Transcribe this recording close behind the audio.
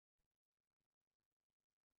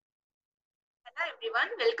Hi everyone,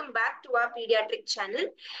 welcome back to our pediatric channel.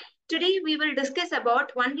 Today we will discuss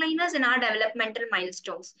about one-liners in our developmental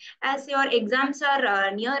milestones. As your exams are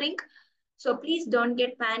nearing, so please don't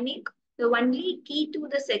get panic. The only key to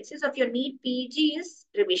the success of your NEET PG is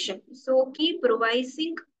revision. So keep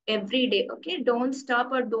revising every day, okay? Don't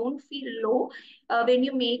stop or don't feel low when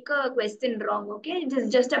you make a question wrong, okay? It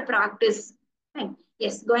is just a practice. Fine.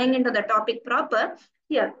 Yes, going into the topic proper.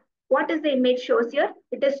 Here, what is the image shows here?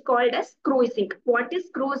 It is called as cruising. What is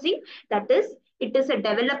cruising? That is, it is a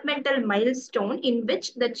developmental milestone in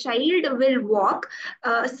which the child will walk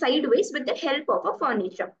sideways with the help of a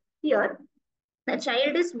furniture. Here, the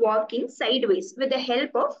child is walking sideways with the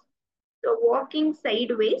help of the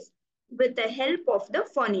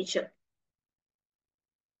furniture.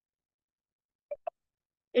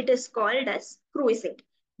 It is called as cruising.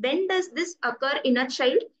 When does this occur in a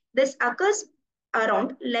child? This occurs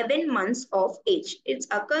around 11 months of age. It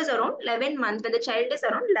occurs around 11 months when the child is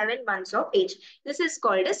around 11 months of age. This is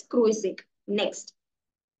called as cruising. Next,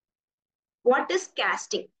 what is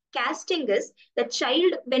casting? Casting is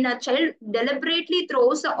when a child deliberately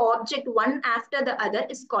throws an object one after the other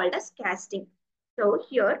is called as casting. So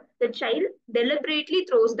here the child deliberately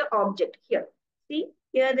throws the object here. See,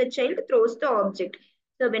 here the child throws the object.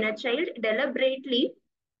 So when a child deliberately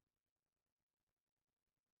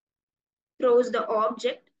throws the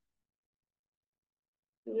object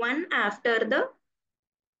one after the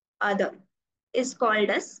other is called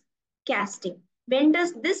as casting. When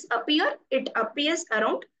does this appear? It appears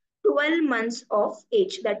around 12 months of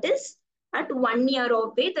age. That is, at 1 year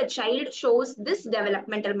of age, the child shows this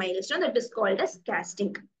developmental milestone that is called as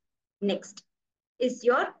casting. Next is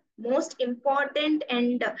your most important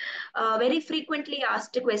and very frequently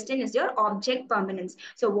asked question is your object permanence.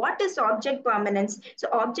 So what is object permanence? So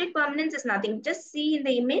object permanence is nothing. Just see in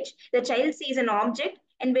the image, the child sees an object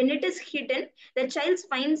and when it is hidden, the child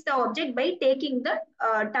finds the object by taking the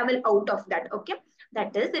towel out of that. Okay.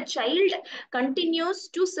 That is, the child continues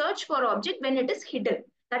to search for object when it is hidden.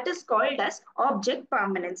 That is called as object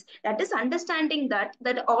permanence. That is understanding that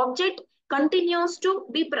the object continues to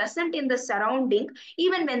be present in the surrounding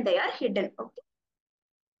even when they are hidden. Okay.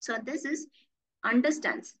 So this is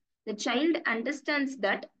understands. The child understands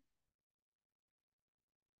that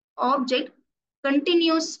object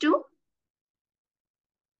continues to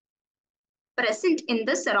present in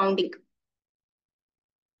the surrounding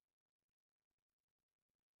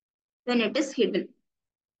when it is hidden.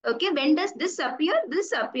 Okay, when does this appear?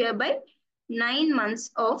 This appear by 9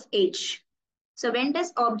 months of age. So when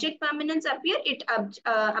does object permanence appear? It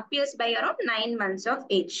appears by around 9 months of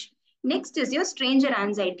age. Next is your stranger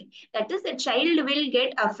anxiety. That is, the child will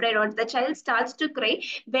get afraid or the child starts to cry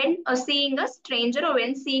when seeing a stranger or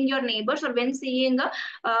when seeing your neighbors or when seeing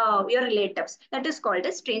your relatives. That is called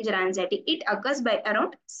as stranger anxiety. It occurs by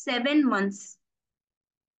around 7 months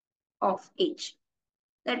of age.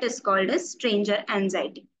 That is called as stranger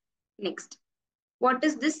anxiety. Next. What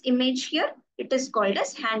is this image here? It is called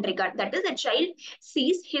as hand regard. That is, a child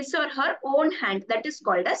sees his or her own hand. That is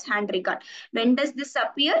called as hand regard. When does this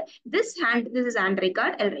appear? This is hand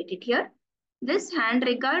regard. I'll write it here. This hand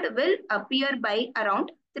regard will appear by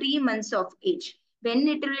around 3 months of age. When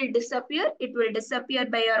it will disappear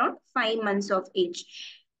by around 5 months of age.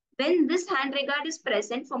 When this hand regard is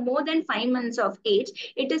present for more than 5 months of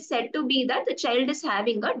age, it is said to be that the child is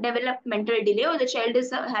having a developmental delay or the child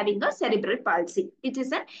is having a cerebral palsy. It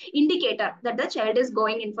is an indicator that the child is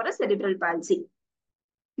going in for a cerebral palsy.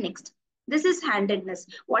 Next. This is handedness.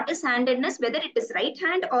 What is handedness? Whether it is right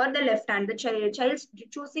hand or the left hand, the child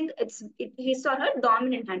choosing his or her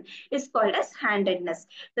dominant hand is called as handedness.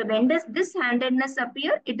 So when does this handedness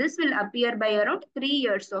appear? This will appear by around 3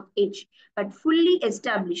 years of age, but fully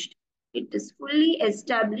established. It is fully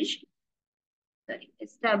established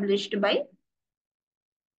by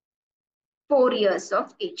 4 years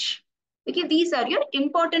of age. Okay, these are your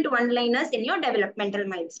important one-liners in your developmental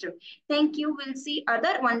milestone. Thank you. We'll see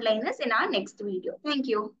other one-liners in our next video. Thank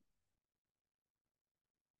you.